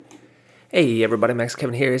Hey everybody, Max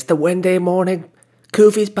Kevin here. It's the Wednesday morning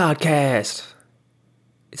Koofy's podcast.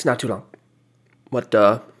 It's not too long. What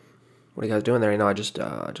are you guys doing there? I just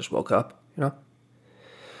woke up,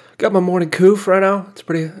 Got my morning coof right now.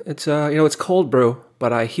 It's cold brew,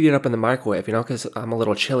 but I heat it up in the microwave, because I'm a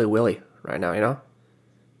little chilly willy right now,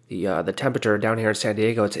 The temperature down here in San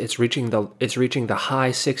Diego, it's reaching the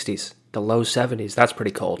high 60s, the low 70s. That's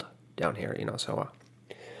pretty cold down here, so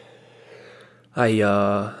I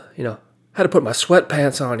had to put my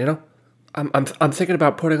sweatpants on, I'm thinking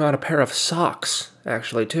about putting on a pair of socks,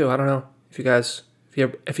 actually, too. I don't know if you guys,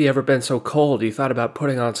 if you ever been so cold, you thought about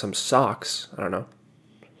putting on some socks. I don't know.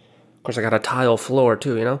 Of course, I got a tile floor,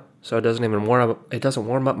 too, so it doesn't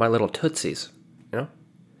warm up my little tootsies, my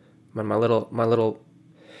little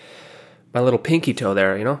pinky toe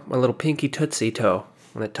there, my little pinky tootsie toe,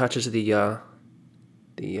 when it touches the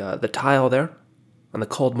tile there on the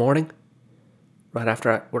cold morning. Right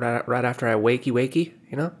after I wakey,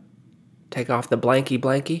 take off the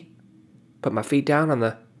blankie, put my feet down on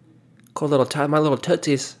the cold little tile, my little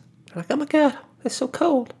tootsies. I'm like, oh my god, it's so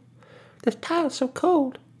cold. This tile's so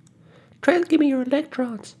cold. Give me your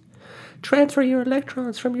electrons. Transfer your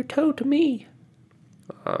electrons from your toe to me.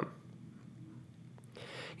 The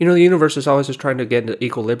universe is always just trying to get into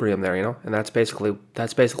equilibrium there, and that's basically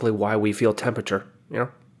why we feel temperature, I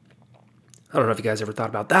don't know if you guys ever thought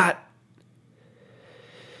about that.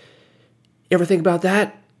 You ever think about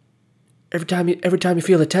that? Every time you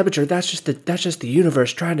feel the temperature, that's just the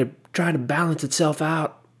universe trying to balance itself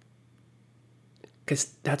out. Because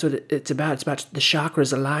that's what it's about. It's about the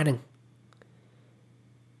chakras aligning.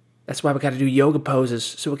 That's why we got to do yoga poses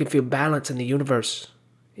so we can feel balance in the universe.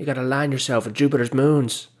 You got to align yourself with Jupiter's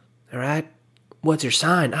moons. All right. What's your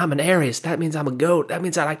sign? I'm an Aries. That means I'm a goat. That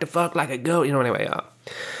means I like to fuck like a goat. Anyway.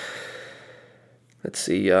 Let's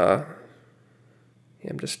see. I'm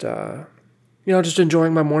just. Just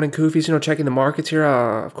enjoying my morning koofies, checking the markets here.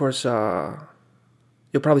 Of course,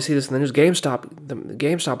 you'll probably see this in the news. Gamestop, the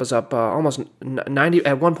Gamestop is up almost 90.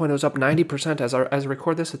 At one point, it was up 90%. As I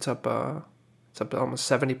record this, it's up almost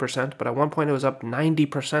 70%. But at one point, it was up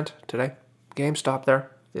 90% today. GameStop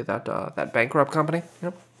there, that bankrupt company.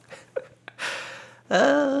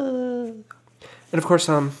 And of course,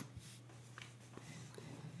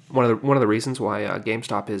 one of the reasons why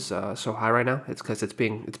GameStop is so high right now, it's because it's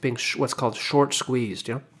being what's called short squeezed,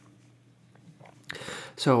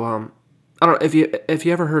 So I don't know if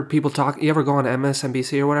you ever heard people talk. You ever go on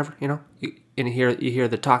MSNBC or whatever, and you hear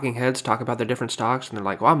the talking heads talk about their different stocks, and they're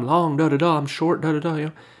like, "Well, I'm long, I'm short,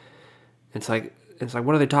 It's like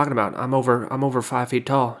what are they talking about? I'm over 5 feet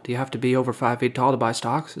tall. Do you have to be over 5 feet tall to buy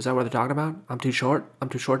stocks? Is that what they're talking about? I'm too short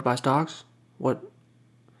to buy stocks. What?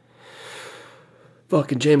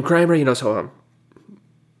 Fucking James Cramer, so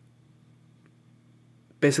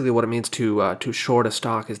basically what it means to short a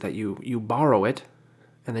stock is that you borrow it,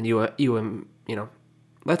 and then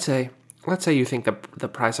let's say you think the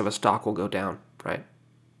price of a stock will go down, right?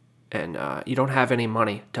 And you don't have any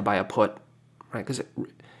money to buy a put, right? Because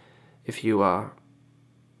if you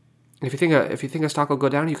think a stock will go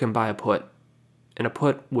down, you can buy a put, and a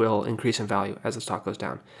put will increase in value as the stock goes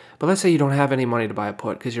down. But let's say you don't have any money to buy a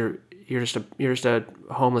put because you're just a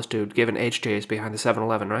homeless dude giving HJs behind the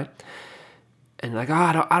 7-Eleven, right? And you're like,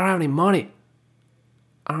 I don't have any money.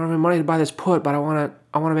 I don't have any money to buy this put, but I want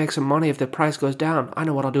to make some money if the price goes down. I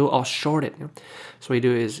know what I'll do. I'll short it. So what you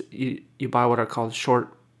do is you buy what are called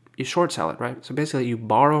short. You short sell it, right? So basically, you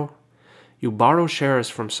borrow shares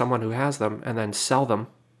from someone who has them and then sell them,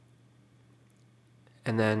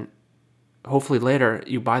 and then hopefully later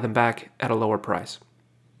you buy them back at a lower price,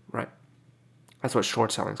 right? That's what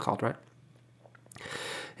short selling is called, right?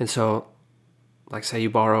 And so, like, say you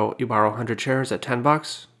borrow 100 shares at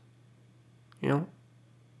 $10,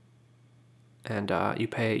 and you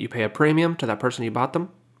pay a premium to that person you bought them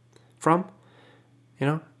from,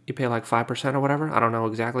 you pay like 5% or whatever. I don't know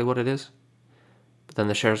exactly what it is, but then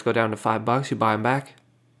the shares go down to $5. You buy them back.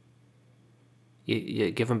 You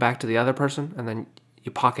give them back to the other person, and then you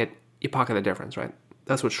pocket the difference, right?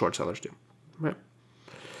 That's what short sellers do, right?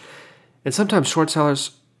 And sometimes short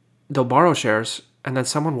sellers, they'll borrow shares, and then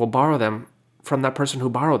someone will borrow them from that person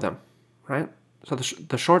who borrowed them, right? So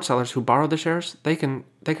the short sellers who borrow the shares, they can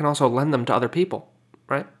also lend them to other people,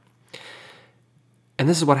 right? And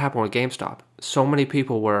this is what happened with GameStop. So many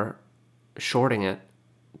people were shorting it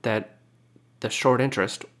that the short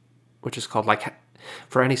interest, which is called, like,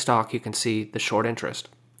 for any stock, you can see the short interest,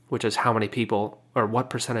 which is how many people or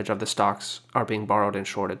what percentage of the stocks are being borrowed and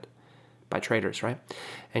shorted by traders, right?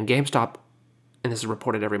 And GameStop, and this is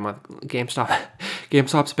reported every month,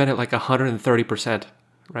 GameStop's been at like 130%,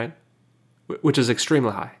 right? Which is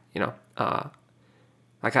extremely high.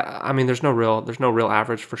 Like I mean, there's no real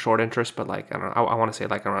average for short interest, but like I don't know, I want to say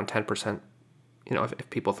like around 10%. If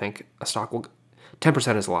people think a stock will,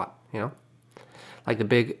 10% is a lot. Like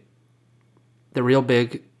the real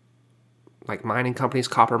big, like mining companies,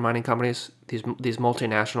 copper mining companies, these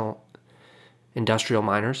multinational industrial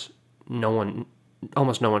miners,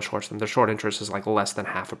 almost no one shorts them. Their short interest is like less than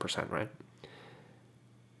 0.5%, right?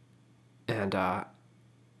 And so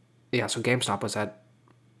GameStop was at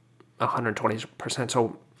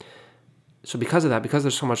 120%. So because of that, because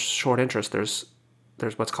there's so much short interest, there's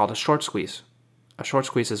what's called a short squeeze. A short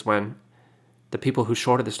squeeze is when the people who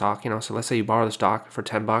shorted the stock, so let's say you borrow the stock for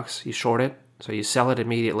 $10, you short it, so you sell it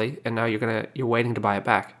immediately, and now you're waiting to buy it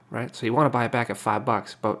back, right? So you want to buy it back at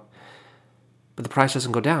 $5, but the price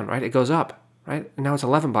doesn't go down, right? It goes up, right? And now it's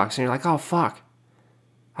 $11, and you're like, oh fuck,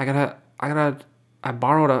 I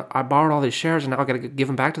borrowed all these shares, and now I gotta give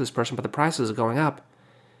them back to this person, but the prices are going up.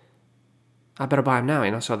 I better buy them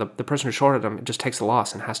now, So the person who shorted them just takes the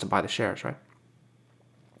loss and has to buy the shares, right?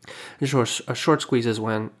 A short squeeze is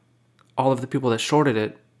when all of the people that shorted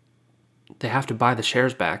it, they have to buy the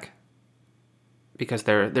shares back because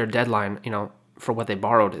their deadline, for what they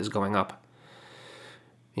borrowed is going up.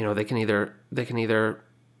 They can either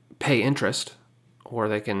pay interest, or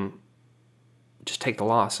they can just take the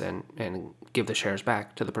loss and give the shares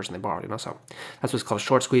back to the person they borrowed. So that's what's called a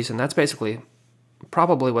short squeeze, and that's basically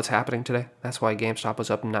probably what's happening today. That's why GameStop was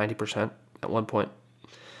up 90% at one point.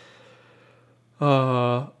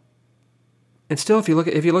 And still, if you look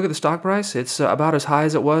at the stock price, it's about as high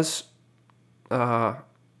as it was 5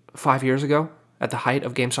 years ago at the height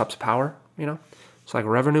of GameStop's power. So like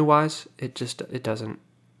revenue wise, it doesn't.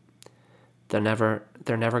 They're never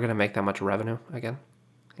going to make that much revenue again.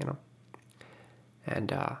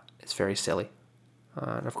 And it's very silly.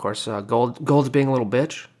 And of course, gold's being a little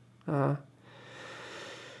bitch.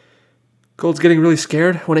 Gold's getting really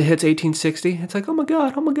scared when it hits 1860. It's like, oh my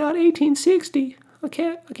god, 1860. I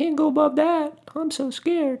can't go above that. I'm so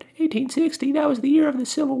scared. 1860, that was the year of the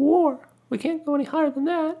Civil War. We can't go any higher than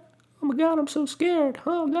that. Oh my god, I'm so scared.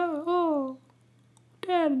 Oh no, oh.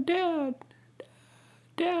 Dad,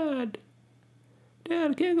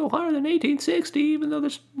 I can't go higher than 1860, even though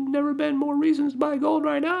there's never been more reasons to buy gold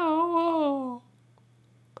right now.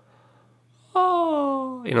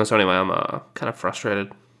 Oh. So anyway, I'm kind of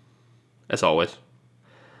frustrated, as always.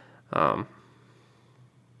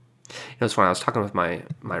 It's funny, I was talking with my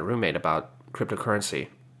roommate about cryptocurrency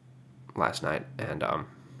last night, and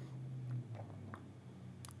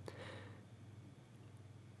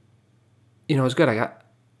it was good.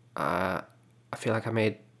 I feel like I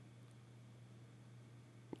made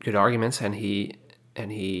good arguments, and he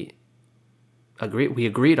agreed. We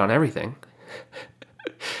agreed on everything.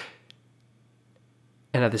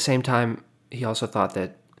 And at the same time, he also thought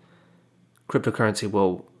that cryptocurrency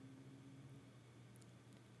will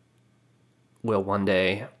one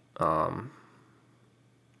day, I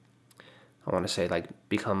want to say, like,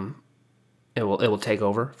 become, it will take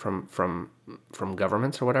over from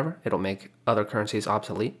governments or whatever. It'll make other currencies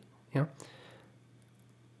obsolete, And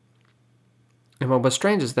what was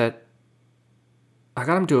strange is that I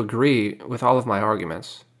got him to agree with all of my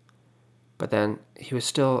arguments, but then he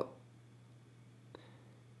still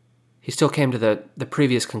came to the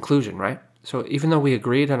previous conclusion, right? So even though we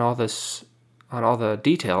agreed on all the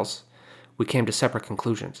details, we came to separate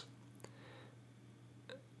conclusions.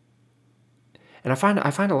 And I find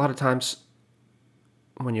a lot of times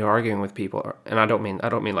when you're arguing with people, and I don't mean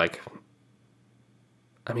like,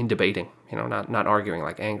 I mean debating, not arguing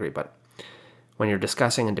like angry, but when you're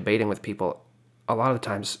discussing and debating with people, a lot of the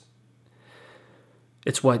times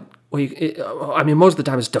it's most of the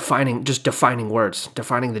time it's defining words,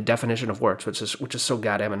 defining the definition of words, which is so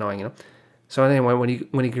goddamn annoying, So anyway,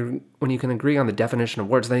 when you can agree on the definition of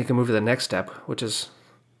words, then you can move to the next step, which is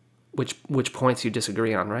which points you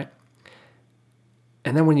disagree on, right?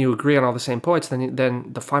 And then when you agree on all the same points,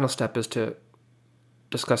 then the final step is to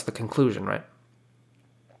discuss the conclusion, right?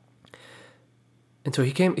 And so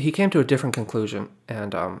he came to a different conclusion,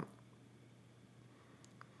 and a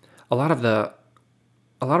lot of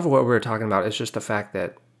what we were talking about is just the fact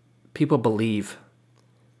that people believe.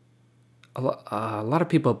 A lot of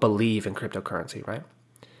people believe in cryptocurrency, right?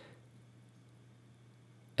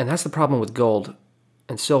 And that's the problem with gold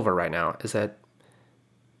and silver right now, is that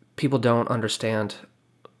people don't understand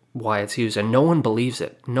why it's used, and no one believes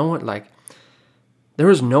it. There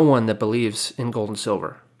is no one that believes in gold and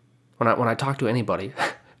silver. When I talk to anybody,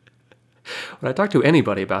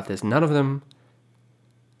 about this, none of them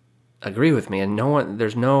agree with me, and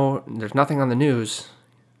there's nothing on the news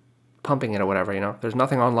pumping it or whatever, There's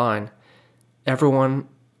nothing online. Everyone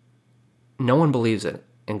no one believes it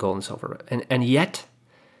in gold and silver, and yet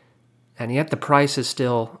the price is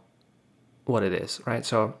still what it is, right?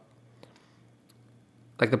 So,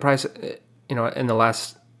 like the price, in the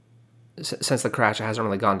last since the crash, it hasn't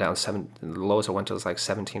really gone down. The lowest it went to was like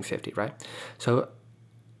 1750, right? So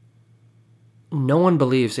no one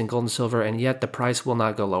believes in gold and silver, and yet the price will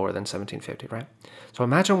not go lower than 1750, right? So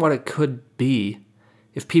imagine what it could be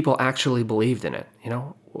if people actually believed in it,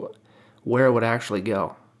 where it would actually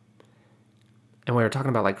go. And we were talking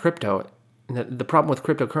about like crypto. The problem with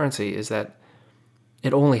cryptocurrency is that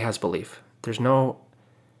it only has belief. There's no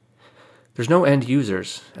end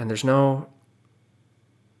users, and there's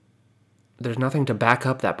nothing to back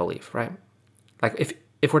up that belief, right? Like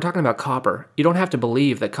if we're talking about copper, you don't have to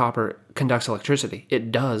believe that copper conducts electricity.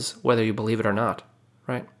 It does, whether you believe it or not,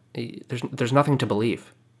 right? There's nothing to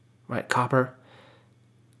believe, right? Copper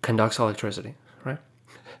conducts electricity, right?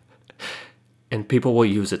 And people will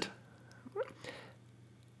use it.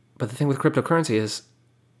 But the thing with cryptocurrency is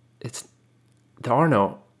there are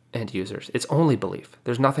no end users. It's only belief.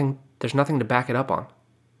 There's nothing to back it up on,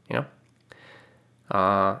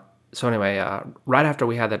 So anyway, right after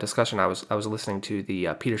we had that discussion, I was listening to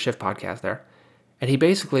the Peter Schiff podcast there, and he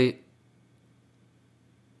basically,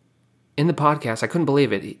 in the podcast, I couldn't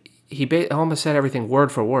believe it. He almost said everything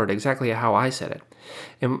word for word, exactly how I said it,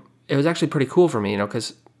 and it was actually pretty cool for me,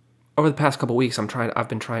 because over the past couple weeks, I've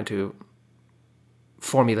been trying to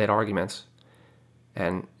formulate arguments,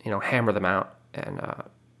 and hammer them out and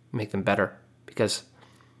make them better, because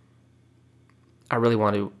I really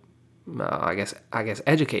want to. I guess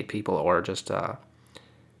educate people, or just I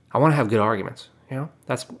want to have good arguments.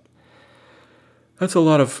 That's a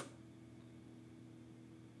lot of.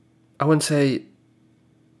 I wouldn't say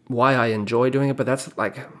why I enjoy doing it, but that's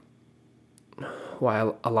like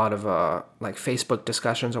why a lot of like Facebook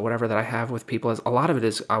discussions or whatever that I have with people is a lot of it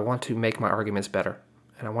is I want to make my arguments better,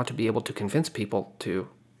 and I want to be able to convince people to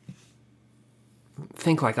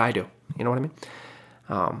think like I do. You know what I mean?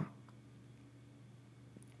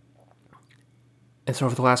 And so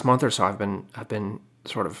over the last month or so, I've been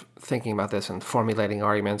sort of thinking about this and formulating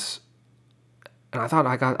arguments, and I thought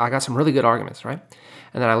I got some really good arguments, right?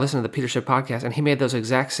 And then I listened to the Peter Schiff podcast, and he made those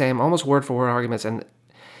exact same, almost word for word arguments, and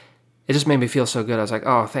it just made me feel so good. I was like,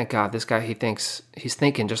 oh, thank God, this guy he's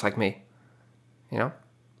thinking just like me,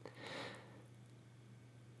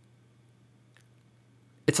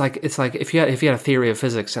 It's like if you had a theory of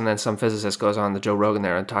physics, and then some physicist goes on the Joe Rogan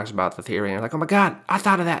there and talks about the theory, and you're like, oh my God, I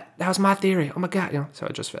thought of that. That was my theory. Oh my God, So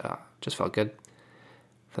it just felt good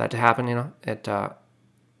for that to happen.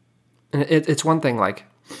 It's one thing like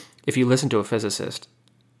if you listen to a physicist,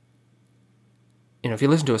 if you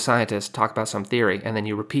listen to a scientist talk about some theory, and then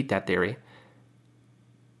you repeat that theory,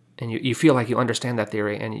 and you feel like you understand that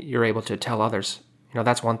theory, and you're able to tell others,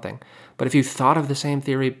 that's one thing. But if you thought of the same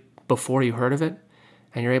theory before you heard of it,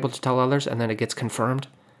 and you're able to tell others, and then it gets confirmed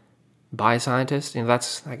by a scientist,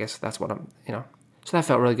 I guess that's what I'm, So that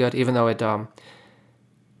felt really good, even though it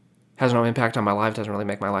has no impact on my life, doesn't really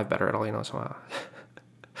make my life better at all, So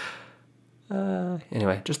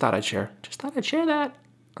anyway, just thought I'd share that.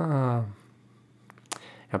 I've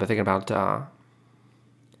been thinking about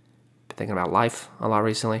life a lot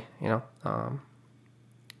recently,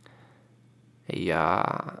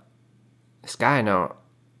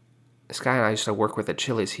 This guy I used to work with at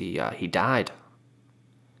Chili's, he died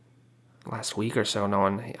last week or so. I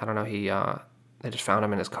don't know, they just found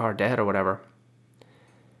him in his car dead or whatever.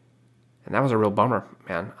 And that was a real bummer,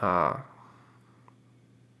 man. I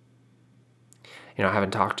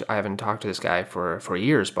haven't talked to this guy for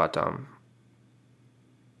years, but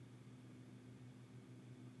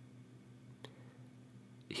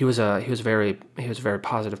he was a very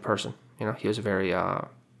positive person. He was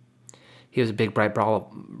a big bright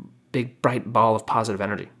ball of positive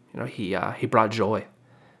energy. He brought joy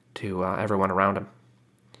to everyone around him,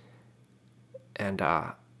 and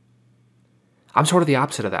I'm sort of the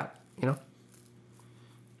opposite of that.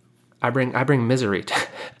 I bring misery.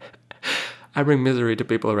 I bring misery to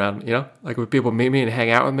people around. Like when people meet me and hang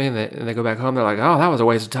out with me, and they go back home, they're like, "Oh, that was a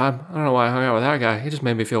waste of time. I don't know why I hung out with that guy. He just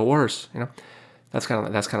made me feel worse." That's kind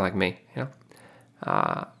of like me. And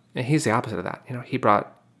he's the opposite of that. He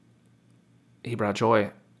brought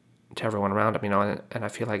joy to everyone around him, and I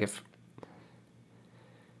feel like if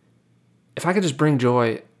I could just bring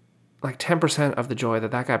joy, like 10% of the joy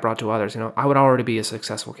that guy brought to others, I would already be a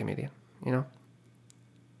successful comedian,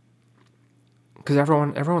 because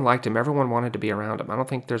everyone liked him, everyone wanted to be around him. I don't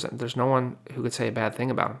think there's no one who could say a bad thing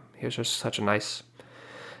about him. He was just such a nice,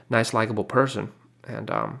 likable person, and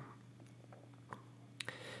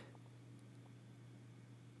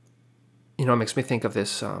it makes me think of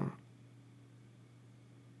this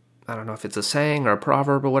I don't know if it's a saying or a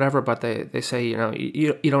proverb or whatever, but they say, you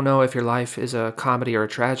don't know if your life is a comedy or a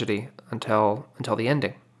tragedy until the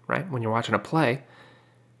ending, right? When you're watching a play,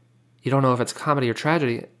 you don't know if it's comedy or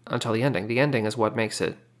tragedy until the ending. The ending is what makes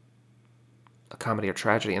it a comedy or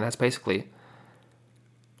tragedy, and that's basically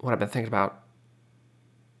what I've been thinking about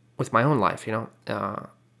with my own life, Is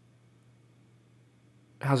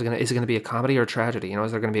it gonna be a comedy or a tragedy?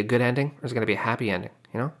 Is there gonna be a good ending or is it gonna be a happy ending?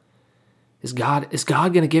 Is God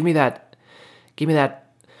gonna give me that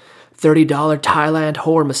 $30 Thailand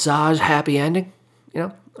whore massage happy ending?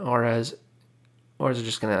 Or is it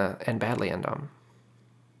just gonna end badly? And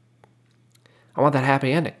I want that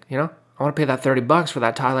happy ending. I want to pay that $30 for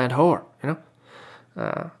that Thailand whore.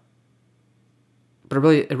 But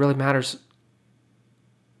it really matters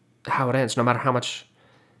how it ends. No matter how much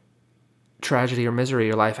tragedy or misery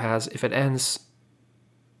your life has, if it ends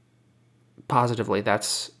positively,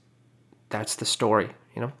 that's the story,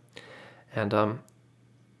 And I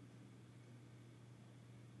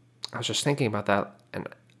was just thinking about that, and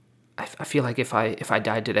I feel like if I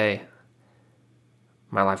died today,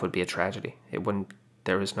 my life would be a tragedy. It wouldn't.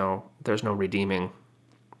 There's no redeeming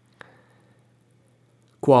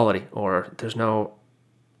quality, or there's no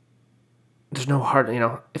heart.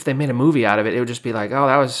 If they made a movie out of it, it would just be like, oh,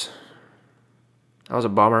 that was a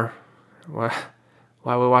bummer. Why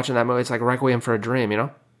are we watching that movie? It's like Requiem for a Dream,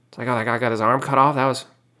 It's like, oh, that guy got his arm cut off.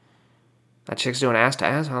 That chick's doing ass to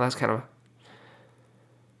ass. Oh, that's kind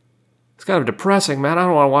of depressing, man. I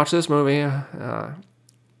don't want to watch this movie. And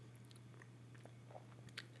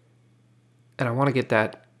I want to get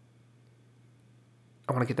that.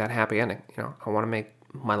 I want to get that happy ending. I want to make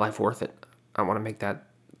my life worth it. I want to make the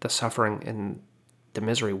suffering and the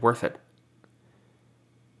misery worth it.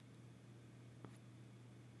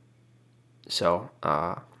 So,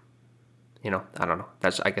 I don't know.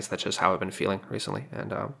 I guess that's just how I've been feeling recently,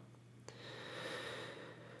 and I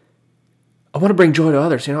want to bring joy to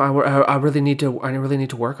others. I really need to. I really need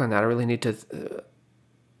to work on that. I really need to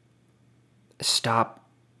stop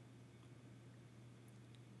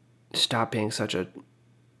being such a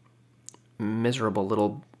miserable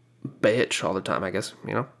little bitch all the time. I guess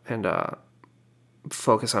and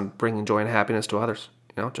focus on bringing joy and happiness to others.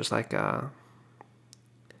 Just like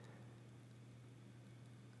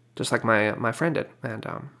my friend did. And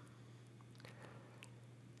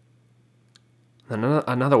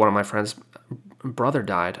another one of my friends' brother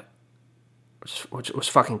died, which was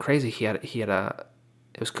fucking crazy. It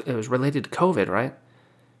was related to COVID, right?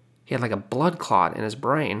 He had like a blood clot in his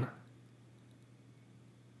brain,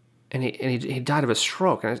 and he died of a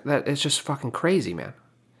stroke, and it's just fucking crazy, man.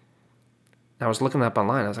 And I was looking up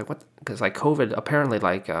online. I was like, what? Because like COVID, apparently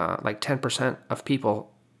like 10% of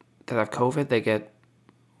people that have COVID, they get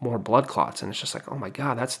more blood clots, and it's just like, oh my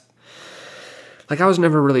god, that's like, I was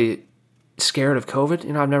never really scared of COVID.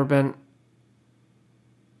 I've never been,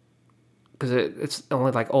 because it's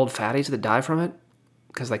only like old fatties that die from it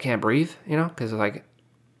because they can't breathe, because like it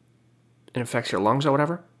infects your lungs or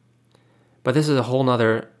whatever. But this is a whole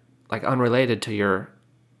nother, like, unrelated to your.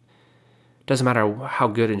 Doesn't matter how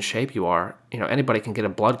good in shape you are, anybody can get a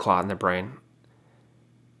blood clot in their brain.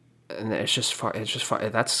 And it's just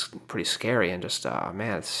that's pretty scary, and just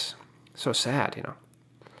man, it's so sad,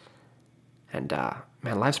 And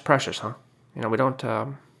man, life's precious, huh? We don't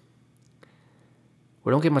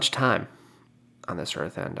get much time on this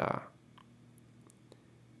earth, and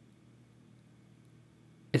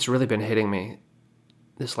it's really been hitting me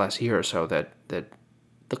this last year or so that the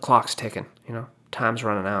clock's ticking, time's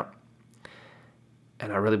running out,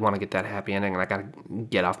 and I really want to get that happy ending, and I gotta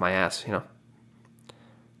get off my ass,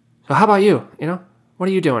 So how about you? What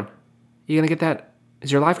are you doing? You gonna get that?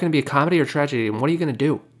 Is your life gonna be a comedy or tragedy? And what are you gonna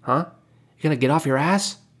do? Huh? You gonna get off your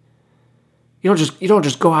ass? You don't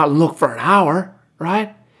just go out and look for an hour,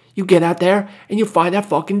 right? You get out there and you find that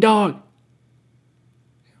fucking dog.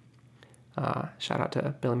 Shout out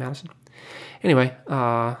to Billy Madison. Anyway, those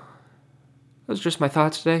are just my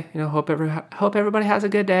thoughts today. Hope everybody has a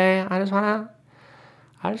good day. I just wanna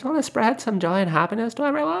spread some joy and happiness to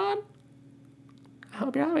everyone. I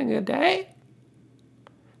hope you're having a good day.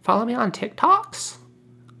 Follow me on TikToks.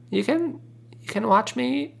 You can watch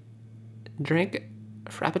me drink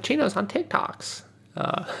frappuccinos on TikToks.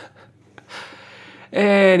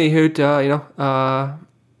 Anywho,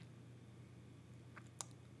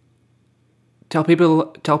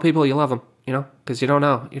 tell people you love them, because you don't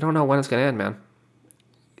know when it's gonna end, man.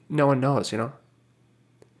 No one knows, No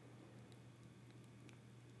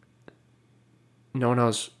one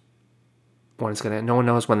knows when it's gonna end. No one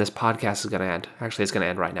knows when this podcast is gonna end. Actually, it's gonna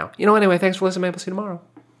end right now. Anyway, thanks for listening, man. We'll see you tomorrow.